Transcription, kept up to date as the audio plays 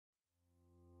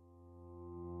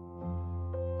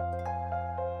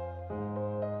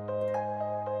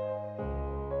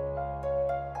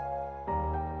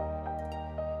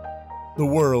The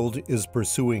world is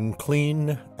pursuing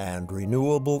clean and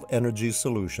renewable energy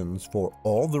solutions for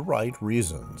all the right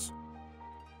reasons.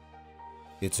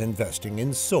 It's investing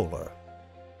in solar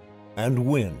and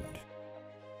wind,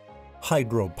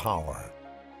 hydropower,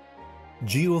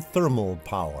 geothermal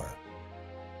power,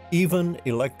 even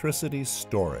electricity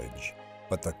storage.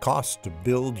 But the cost to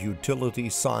build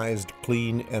utility-sized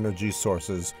clean energy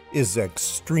sources is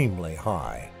extremely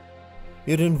high.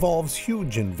 It involves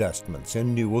huge investments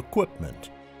in new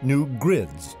equipment, new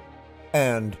grids,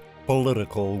 and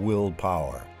political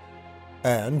willpower.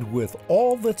 And with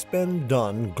all that's been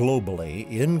done globally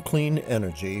in clean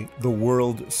energy, the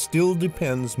world still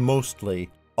depends mostly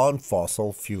on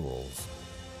fossil fuels,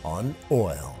 on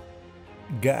oil,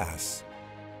 gas,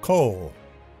 coal.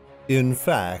 In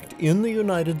fact, in the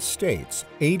United States,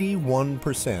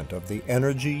 81% of the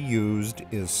energy used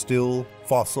is still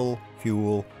fossil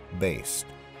fuel based.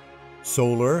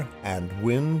 Solar and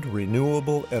wind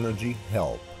renewable energy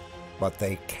help, but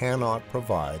they cannot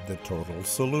provide the total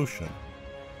solution.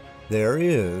 There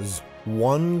is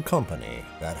one company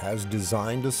that has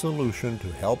designed a solution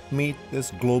to help meet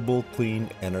this global clean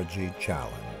energy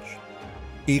challenge: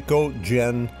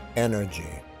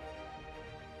 EcoGen-Energy.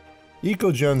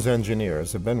 EcoGen's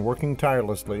engineers have been working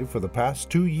tirelessly for the past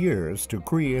 2 years to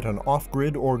create an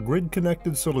off-grid or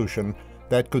grid-connected solution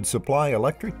that could supply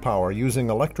electric power using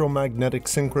electromagnetic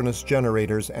synchronous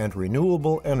generators and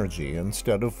renewable energy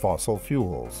instead of fossil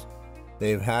fuels.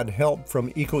 They've had help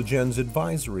from EcoGen's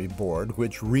advisory board,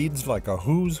 which reads like a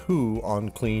who's who on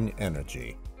clean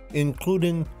energy,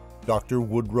 including Dr.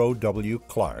 Woodrow W.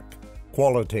 Clark,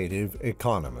 qualitative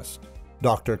economist.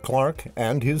 Dr. Clark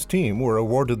and his team were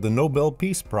awarded the Nobel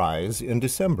Peace Prize in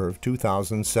December of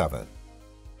 2007.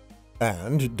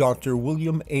 And Dr.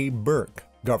 William A. Burke,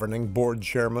 governing board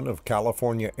chairman of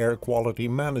California Air Quality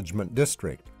Management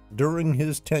District. During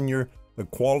his tenure, the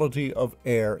quality of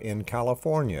air in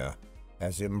California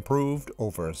has improved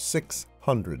over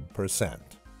 600%.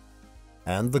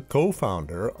 And the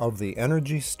co-founder of the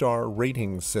Energy Star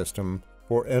rating system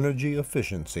for energy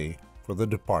efficiency for the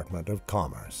Department of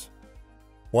Commerce.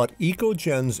 What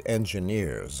EcoGen's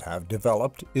engineers have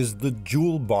developed is the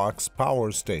JouleBox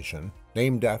Power Station,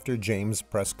 named after James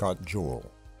Prescott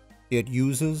Joule. It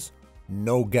uses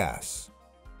no gas,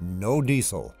 no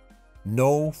diesel,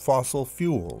 no fossil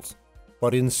fuels,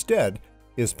 but instead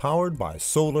is powered by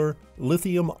solar,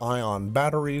 lithium-ion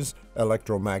batteries,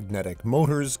 electromagnetic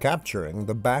motors capturing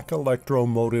the back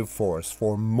electromotive force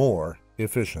for more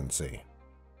efficiency.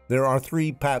 There are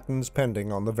 3 patents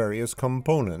pending on the various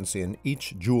components in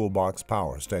each JouleBox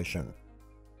power station.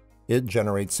 It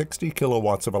generates 60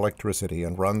 kilowatts of electricity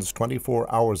and runs 24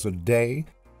 hours a day,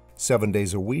 7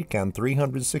 days a week, and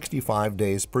 365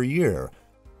 days per year.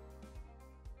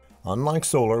 Unlike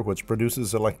solar, which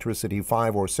produces electricity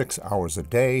 5 or 6 hours a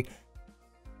day,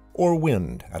 or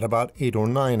wind at about 8 or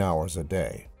 9 hours a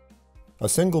day. A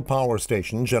single power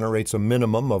station generates a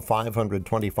minimum of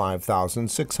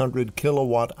 525,600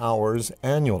 kilowatt hours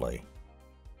annually.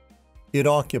 It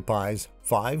occupies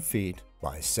 5 feet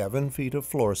by 7 feet of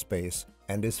floor space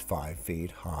and is 5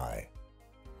 feet high.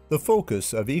 The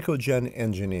focus of EcoGen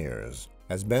engineers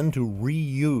has been to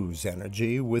reuse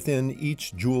energy within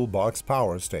each JouleBox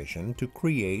power station to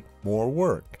create more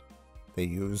work. They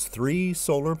use 3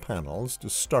 solar panels to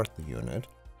start the unit,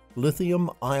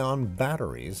 lithium-ion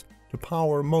batteries to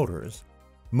power motors.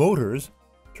 Motors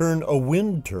turn a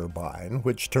wind turbine,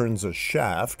 which turns a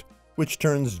shaft, which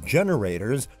turns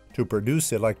generators to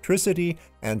produce electricity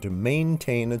and to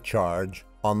maintain a charge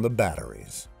on the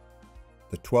batteries.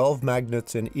 The 12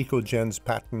 magnets in EcoGen's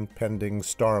patent-pending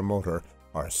Star motor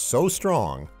are so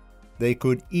strong they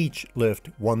could each lift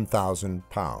 1,000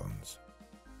 pounds.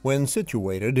 When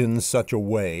situated in such a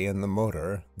way in the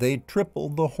motor, they triple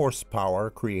the horsepower,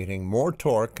 creating more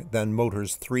torque than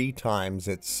motors 3 times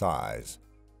its size.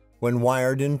 When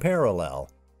wired in parallel,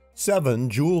 7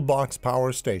 JouleBox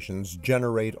power stations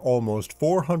generate almost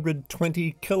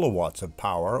 420 kilowatts of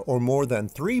power, or more than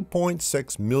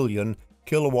 3.6 million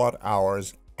kilowatt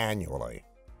hours annually.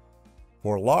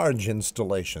 For large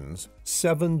installations,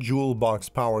 7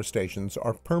 JouleBox power stations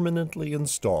are permanently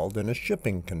installed in a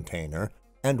shipping container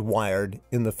and wired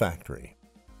in the factory.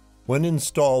 When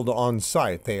installed on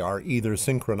site, they are either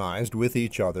synchronized with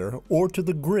each other or to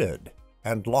the grid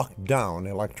and locked down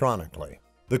electronically.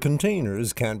 The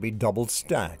containers can be double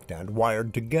stacked and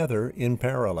wired together in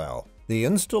parallel. The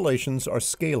installations are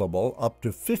scalable up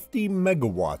to 50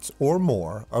 megawatts or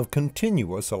more of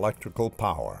continuous electrical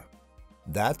power.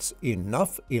 That's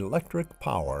enough electric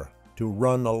power to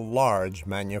run a large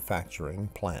manufacturing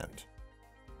plant,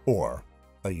 or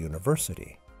a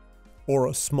university, or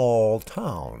a small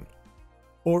town,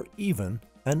 or even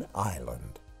an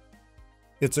island.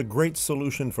 It's a great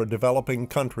solution for developing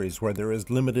countries where there is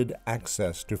limited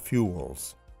access to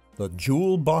fuels. The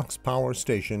JouleBox Power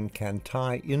Station can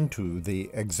tie into the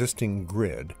existing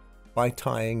grid by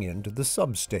tying into the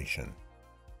substation.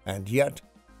 And yet,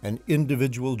 an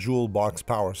individual JouleBox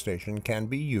Power Station can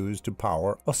be used to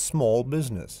power a small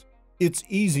business. It's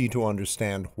easy to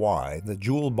understand why the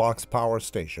JouleBox Power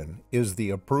Station is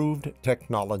the approved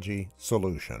technology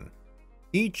solution.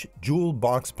 Each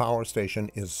JouleBox Power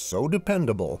Station is so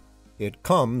dependable, it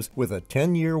comes with a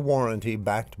 10-year warranty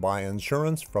backed by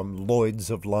insurance from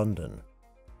Lloyd's of London.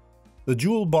 The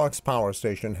JouleBox Power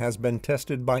Station has been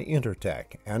tested by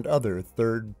Intertek and other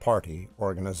third-party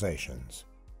organizations.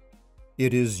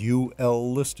 It is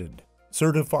UL listed,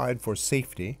 certified for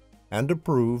safety, and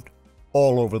approved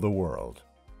all over the world.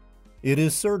 It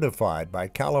is certified by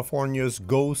California's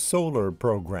Go Solar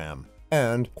program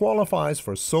and qualifies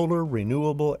for Solar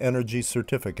Renewable Energy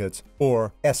Certificates,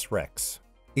 or SRECs.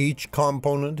 Each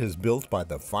component is built by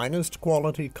the finest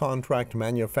quality contract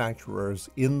manufacturers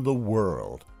in the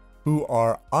world, who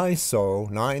are ISO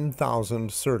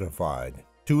 9000 certified,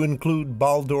 to include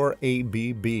Baldor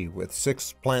ABB with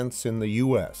 6 plants in the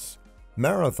U.S.,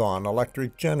 Marathon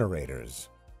Electric Generators,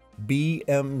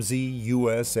 BMZ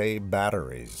USA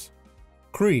Batteries,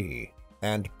 Cree,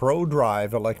 and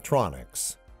ProDrive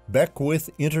Electronics, Beckwith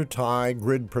Intertie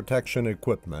Grid Protection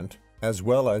Equipment, as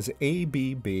well as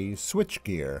ABB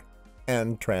switchgear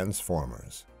and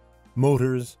transformers.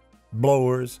 Motors,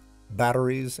 blowers,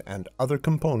 batteries, and other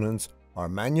components are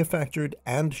manufactured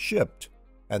and shipped,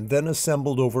 and then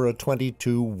assembled over a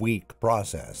 22-week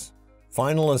process.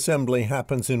 Final assembly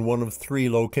happens in one of 3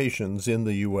 locations in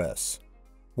the U.S.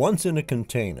 Once in a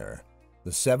container,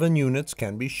 the 7 units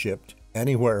can be shipped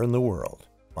anywhere in the world,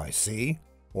 by sea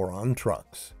or on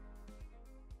trucks.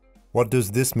 What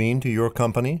does this mean to your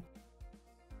company?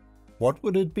 What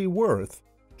would it be worth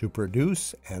to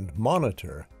produce and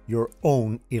monitor your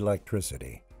own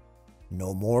electricity?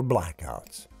 No more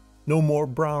blackouts, no more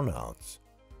brownouts,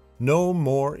 no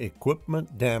more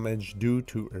equipment damage due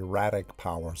to erratic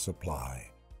power supply.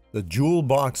 The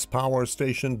JouleBox Power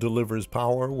Station delivers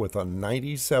power with a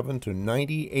 97 to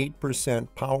 98%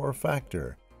 power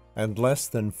factor and less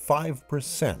than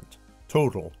 5%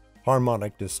 total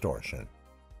harmonic distortion.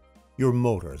 Your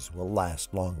motors will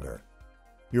last longer.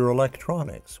 Your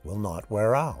electronics will not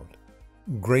wear out.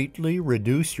 Greatly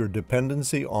reduce your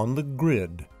dependency on the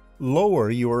grid. Lower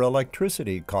your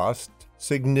electricity costs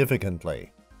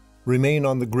significantly. Remain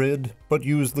on the grid, but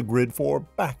use the grid for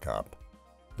backup.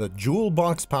 The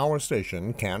JouleBox Power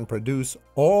Station can produce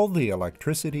all the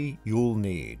electricity you'll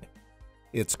need.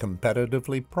 It's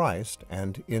competitively priced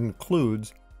and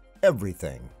includes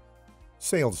everything: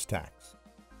 sales tax,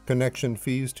 connection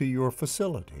fees to your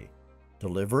facility,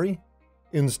 delivery,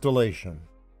 installation,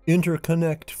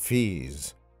 interconnect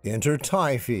fees,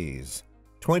 intertie fees,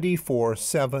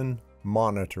 24/7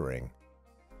 monitoring.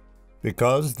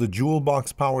 Because the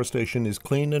JouleBox Power Station is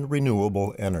clean and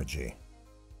renewable energy,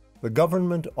 the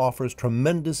government offers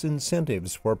tremendous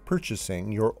incentives for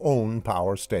purchasing your own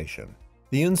power station.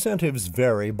 The incentives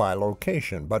vary by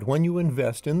location, but when you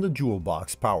invest in the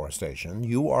JouleBox Power Station,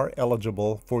 you are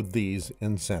eligible for these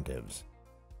incentives: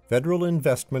 Federal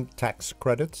Investment Tax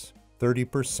Credits,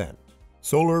 30%.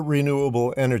 Solar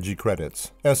Renewable Energy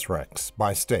Credits, SRECs,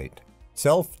 by state.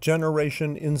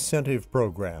 Self-Generation Incentive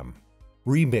Program,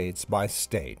 rebates by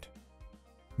state.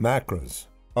 Macros,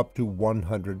 up to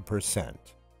 100%.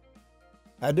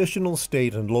 Additional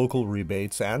state and local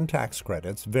rebates and tax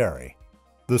credits vary.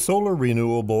 The Solar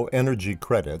Renewable Energy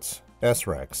Credits,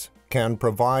 SRECs, can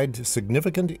provide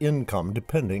significant income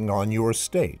depending on your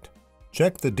state.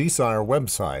 Check the DSIRE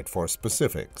website for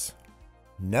specifics.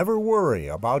 Never worry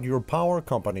about your power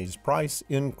company's price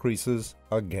increases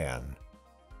again.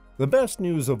 The best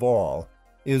news of all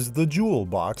is the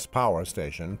JouleBox Power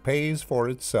Station pays for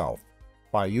itself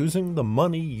by using the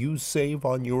money you save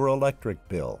on your electric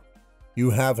bill.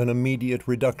 You have an immediate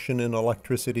reduction in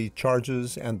electricity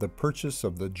charges, and the purchase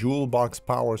of the JouleBox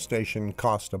Power Station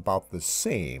costs about the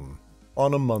same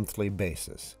on a monthly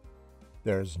basis.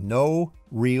 There's no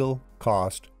real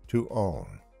cost to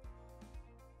own.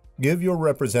 Give your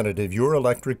representative your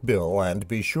electric bill and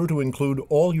be sure to include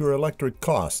all your electric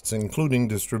costs, including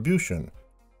distribution.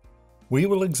 We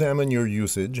will examine your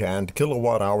usage and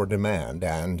kilowatt-hour demand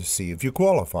and see if you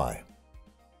qualify.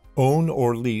 Own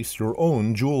or lease your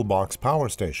own JouleBox Power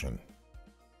Station.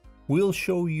 We'll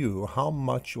show you how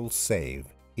much you'll save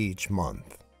each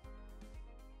month.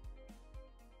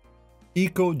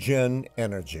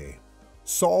 EcoGen-Energy,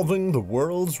 solving the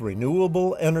world's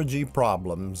renewable energy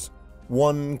problems,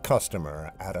 one customer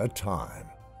at a time.